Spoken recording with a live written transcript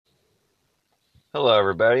Hello,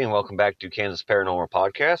 everybody, and welcome back to Kansas Paranormal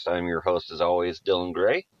Podcast. I'm your host, as always, Dylan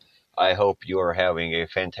Gray. I hope you are having a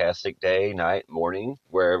fantastic day, night, morning,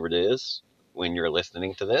 wherever it is when you're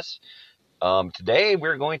listening to this. Today,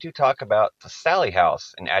 we're going to talk about the Sallie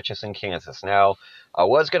House in Atchison, Kansas. Now, I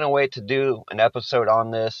was going to wait to do an episode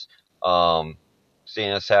on this,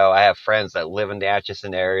 seeing as how I have friends that live in the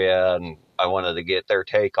Atchison area, and I wanted to get their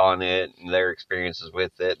take on it and their experiences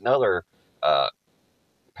with it and other uh,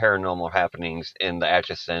 paranormal happenings in the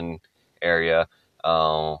Atchison area.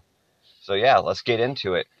 Uh, so yeah, let's get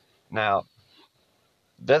into it. Now,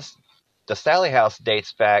 this the Sallie House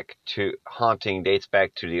dates back to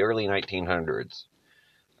the early 1900s.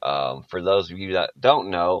 For those of you that don't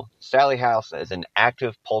know, Sallie House is an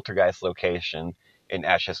active poltergeist location in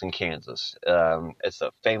Atchison, Kansas. It's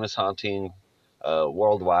a famous haunting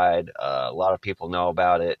worldwide. A lot of people know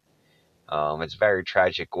about it. It's very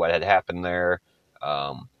tragic what had happened there.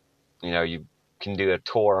 Um, you can do a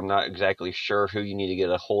tour. I'm not exactly sure who you need to get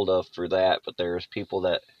a hold of for that, but there's people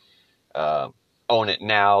that uh, own it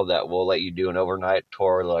now that will let you do an overnight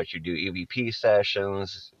tour. They'll let you do EVP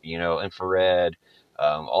sessions, infrared,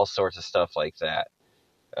 all sorts of stuff like that.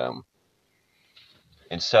 Um,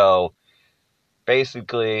 and so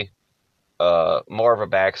basically, more of a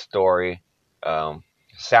backstory. Um,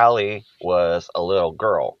 Sallie was a little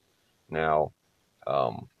girl. Now,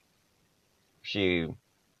 um, she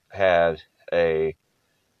had if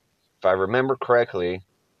I remember correctly,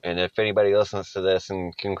 and if anybody listens to this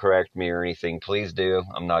and can correct me or anything, please do.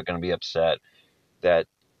 I'm not going to be upset that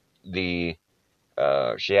the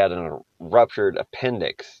she had a ruptured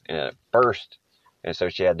appendix and it burst, and so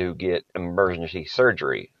she had to get emergency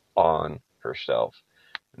surgery on herself.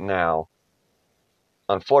 Now,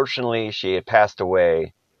 unfortunately, she had passed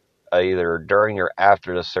away either during or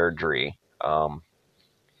after the surgery.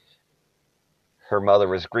 Her mother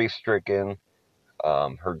was grief stricken.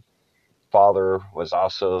 Her father was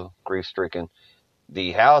also grief stricken.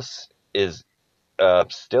 The house is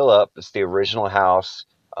still up. It's the original house.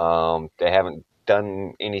 They haven't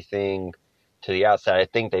done anything to the outside. I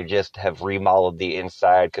think they just have remodeled the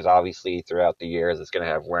inside because obviously throughout the years it's going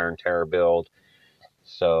to have wear and tear build.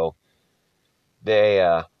 So they,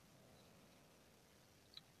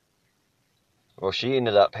 well, she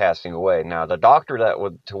ended up passing away. Now the doctor that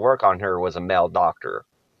would to work on her was a male doctor,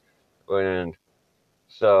 and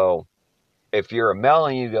so if you're a male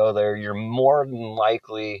and you go there, you're more than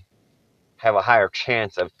likely have a higher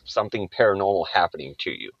chance of something paranormal happening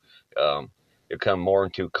to you. You come more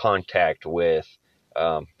into contact with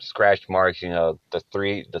scratch marks. The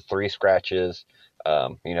three scratches.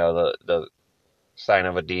 The sign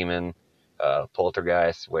of a demon,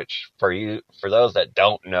 poltergeist, which for those that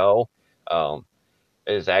don't know, um,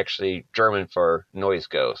 is actually German for noise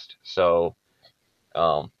ghost. So,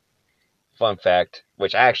 um, fun fact,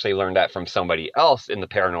 which I actually learned that from somebody else in the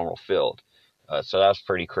paranormal field. So that's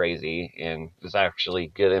pretty crazy, and it's actually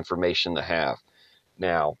good information to have.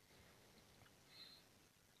 Now,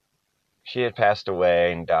 she had passed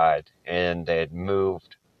away and died, and they had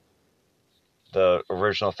moved. The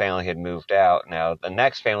original family had moved out. Now, the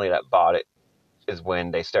next family that bought it is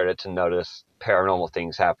when they started to notice paranormal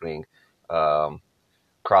things happening. Um,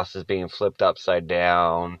 Crosses being flipped upside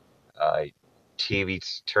down, uh,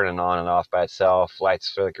 TVs turning on and off by itself,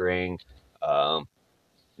 lights flickering, um,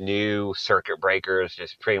 new circuit breakers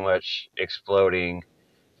just pretty much exploding.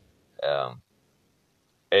 Um,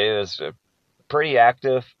 it was a pretty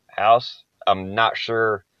active house. I'm not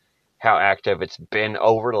sure how active it's been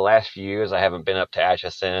over the last few years. I haven't been up to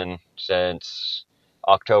Atchison since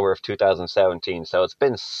October of 2017, so it's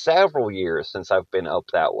been several years since I've been up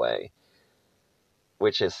that way,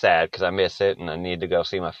 which is sad because I miss it and I need to go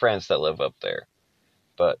see my friends that live up there.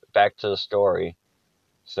 But back to the story.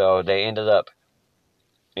 So they ended up,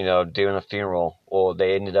 doing a funeral. Well,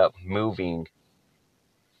 they ended up moving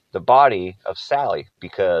the body of Sallie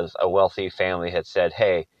because a wealthy family had said,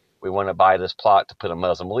 hey, we want to buy this plot to put a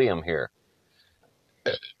mausoleum here.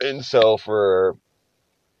 And so, for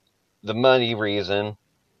the money reason,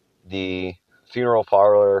 the funeral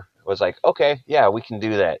parlor was like, okay, yeah, we can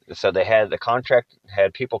do that. So they had the contract,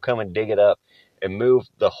 had people come and dig it up and move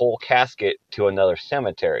the whole casket to another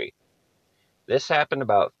cemetery. This happened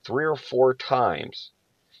about 3 or 4 times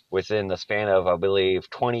within the span of, I believe,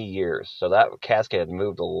 20 years. So that casket had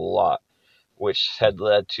moved a lot, which had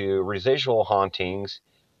led to residual hauntings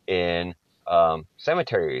in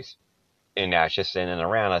cemeteries in Atchison and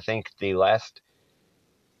around. I think the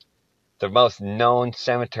most known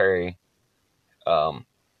cemetery um,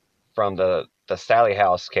 from the Sallie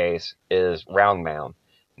House case is Round Mound.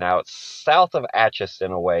 Now it's south of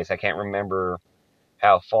Atchison a ways. I can't remember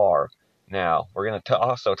how far. Now, we're going to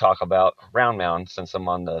also talk about Round Mound since I'm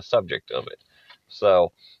on the subject of it.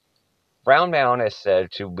 So, Round Mound is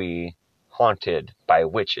said to be haunted by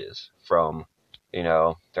witches from,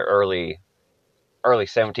 the early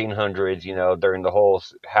 1700s, during the whole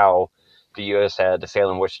how the U.S. had the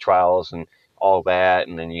Salem witch trials and all that,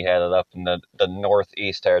 and then you had it up in the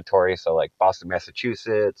Northeast territory, so like Boston,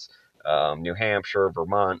 Massachusetts, New Hampshire,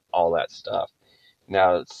 Vermont, all that stuff.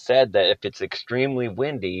 Now, it's said that if it's extremely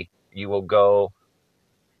windy, you will go,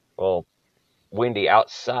 well, windy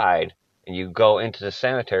outside, and you go into the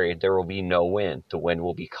cemetery, there will be no wind. The wind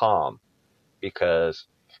will be calm because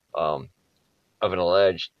um, of an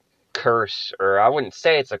alleged curse, or I wouldn't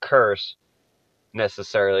say it's a curse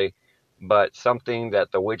necessarily, but something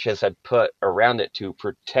that the witches had put around it to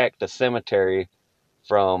protect the cemetery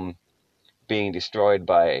from being destroyed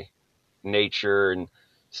by nature and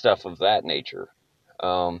stuff of that nature.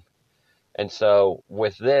 Um, and so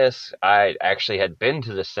with this, I actually had been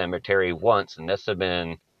to the cemetery once, and this had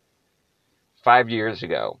been 5 years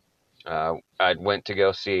ago. I went to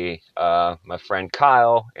go see my friend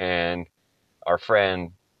Kyle, and our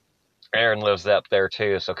friend Aaron lives up there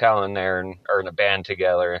too. So Kyle and Aaron are in a band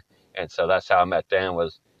together, and so that's how I met them.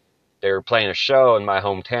 Was they were playing a show in my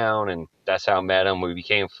hometown, and that's how I met them. We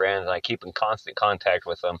became friends, and I keep in constant contact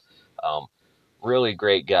with them. Um, really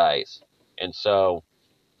great guys, and so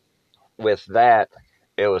with that,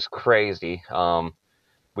 it was crazy.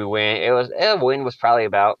 We went. The wind was probably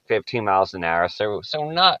about 15 miles an hour, so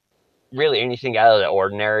not really anything out of the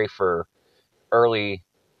ordinary for early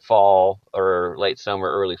fall or late summer,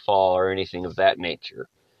 early fall, or anything of that nature.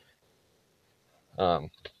 Um,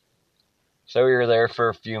 so we were there for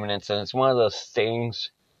a few minutes, and it's one of those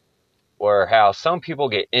things where how some people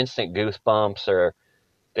get instant goosebumps or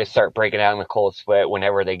they start breaking out in a cold sweat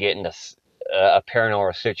whenever they get into a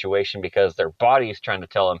paranormal situation because their body is trying to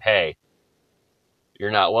tell them, hey,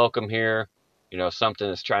 you're not welcome here. Something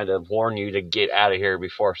is trying to warn you to get out of here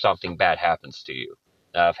before something bad happens to you.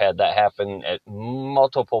 Now, I've had that happen at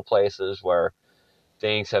multiple places where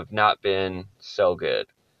things have not been so good.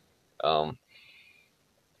 Um,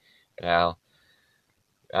 Now,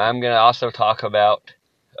 I'm going to also talk about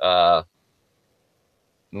uh,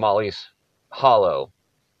 Molly's Hollow,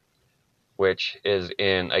 which is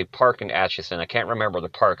in a park in Atchison. I can't remember the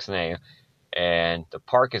park's name. And the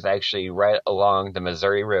park is actually right along the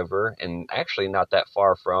Missouri River and actually not that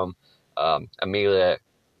far from Amelia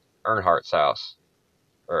Earhart's house.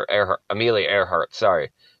 Or Amelia Earhart,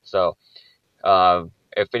 sorry. So,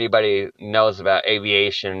 if anybody knows about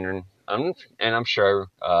aviation, and I'm sure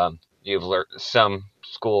you've learned, some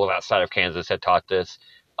school outside of Kansas had taught this.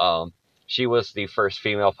 Um, she was the first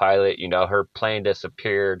female pilot. Her plane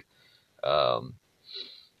disappeared um,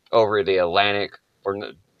 over the Atlantic.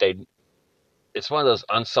 Or they, it's one of those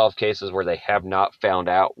unsolved cases where they have not found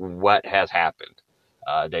out what has happened.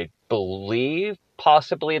 They believe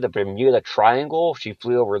possibly the Bermuda Triangle. She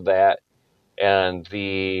flew over that, and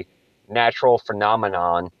the natural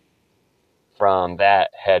phenomenon from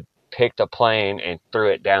that had picked a plane and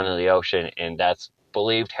threw it down in the ocean, and that's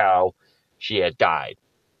believed how she had died.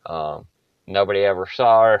 Um, Nobody ever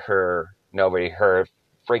saw her. Nobody heard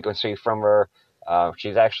frequency from her.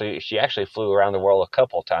 She actually flew around the world a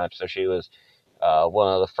couple times, so she was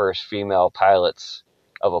one of the first female pilots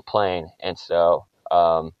of a plane. And so,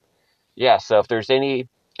 yeah. So if there's any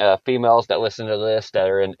females that listen to this that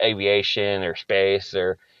are in aviation or space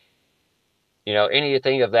or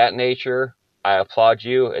anything of that nature, I applaud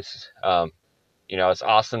you. It's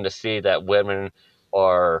awesome to see that women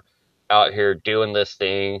are out here doing this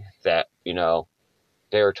thing that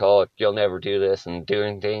they were told you'll never do this and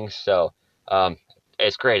doing things. So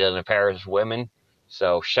it's great. It empowers women.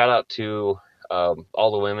 So shout out to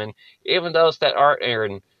all the women, even those that aren't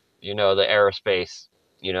in the aerospace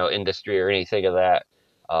industry or anything of that.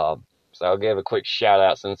 So I'll give a quick shout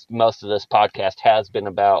out since most of this podcast has been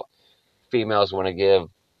about females. Want to give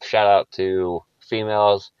shout out to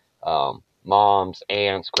females, moms,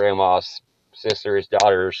 aunts, grandmas, sisters,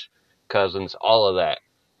 daughters, cousins, all of that.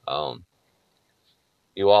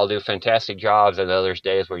 You all do fantastic jobs, and there's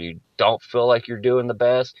days where you don't feel like you're doing the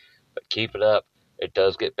best, but keep it up. It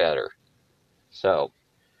does get better. So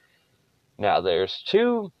now there's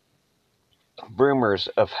two rumors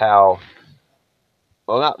of how,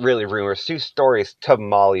 well, not really rumors, two stories to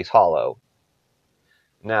Molly's Hollow.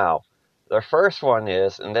 Now, the first one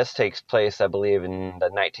is, and this takes place, I believe, in the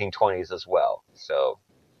 1920s as well. So,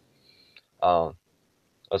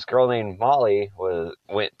 this girl named Molly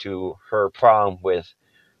went to her prom with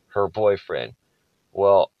her boyfriend.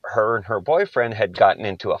 Well, her and her boyfriend had gotten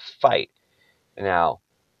into a fight. Now,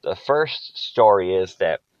 the first story is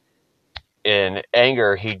that in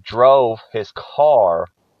anger, he drove his car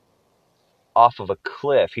off of a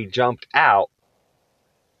cliff. He jumped out.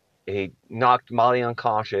 He knocked Molly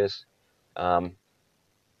unconscious, um,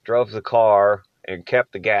 drove the car and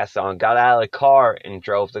kept the gas on, got out of the car and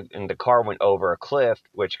and the car went over a cliff,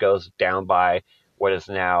 which goes down by what is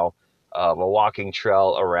now a walking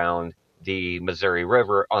trail around the Missouri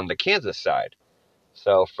River on the Kansas side.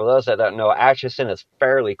 So for those that don't know, Atchison is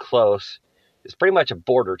fairly close. It's pretty much a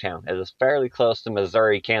border town. It is fairly close to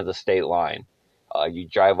Missouri-Kansas state line. You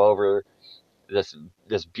drive over this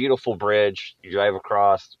beautiful bridge. You drive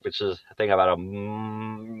across, which is I think about a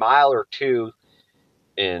mile or two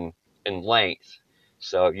in length.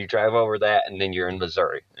 So you drive over that, and then you're in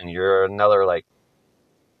Missouri, and you're another like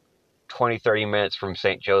 20-30 minutes from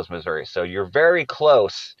St. Joe's, Missouri. So you're very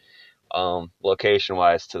close,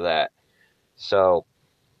 location-wise to that. So,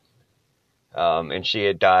 and she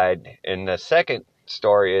had died. And the second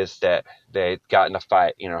story is that they got in a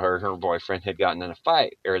fight. You know, her boyfriend had gotten in a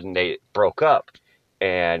fight, or they broke up,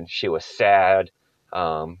 and she was sad.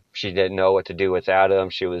 She didn't know what to do without him.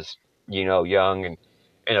 She was, young and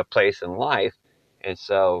in a place in life. And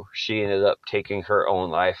so she ended up taking her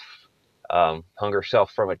own life, hung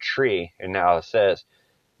herself from a tree. And now it says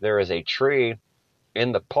there is a tree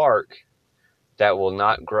in the park that will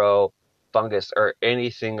not grow fungus or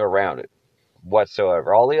anything around it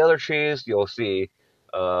whatsoever. All the other trees, you'll see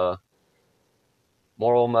morel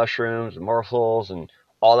mushrooms, morsels, and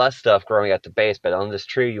all that stuff growing at the base. But on this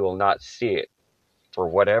tree, you will not see it for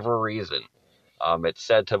whatever reason. It's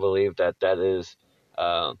said to believe that is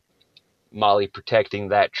Molly protecting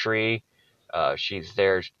that tree. She's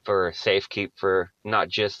there for safekeep for not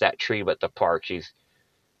just that tree, but the park. She's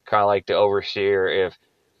kind of like the overseer. If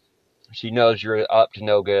she knows you're up to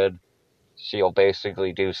no good, she'll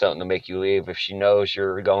basically do something to make you leave. If she knows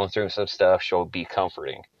you're going through some stuff, she'll be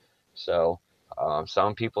comforting. So,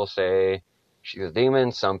 some people say she's a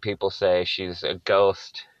demon. Some people say she's a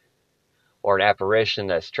ghost or an apparition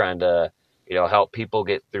that's trying to, help people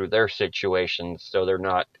get through their situations so they're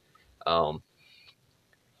not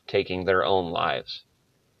taking their own lives.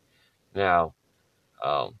 Now,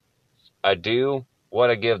 I do want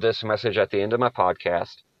to give this message at the end of my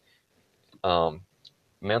podcast.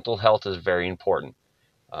 Mental health is very important.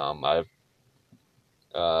 I've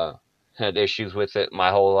had issues with it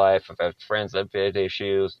my whole life. I've had friends that have had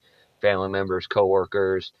issues, family members,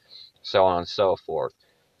 coworkers, so on and so forth.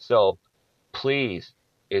 So please,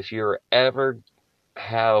 if you ever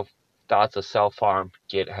have thoughts of self-harm,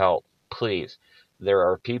 get help. Please. There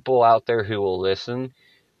are people out there who will listen.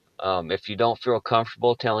 If you don't feel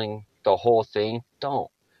comfortable telling the whole thing, don't.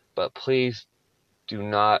 But please do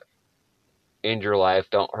not end your life.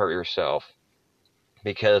 Don't hurt yourself.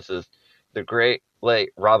 Because as the great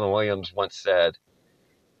late Robin Williams once said,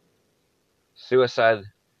 suicide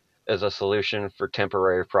is a solution for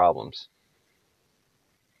temporary problems.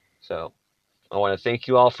 So I want to thank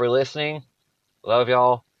you all for listening. Love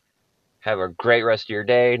y'all. Have a great rest of your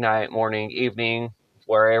day, night, morning, evening,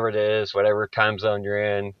 wherever it is, whatever time zone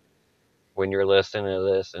you're in when you're listening to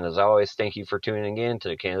this. And as always, thank you for tuning in to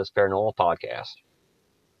the Kansas Paranormal Podcast.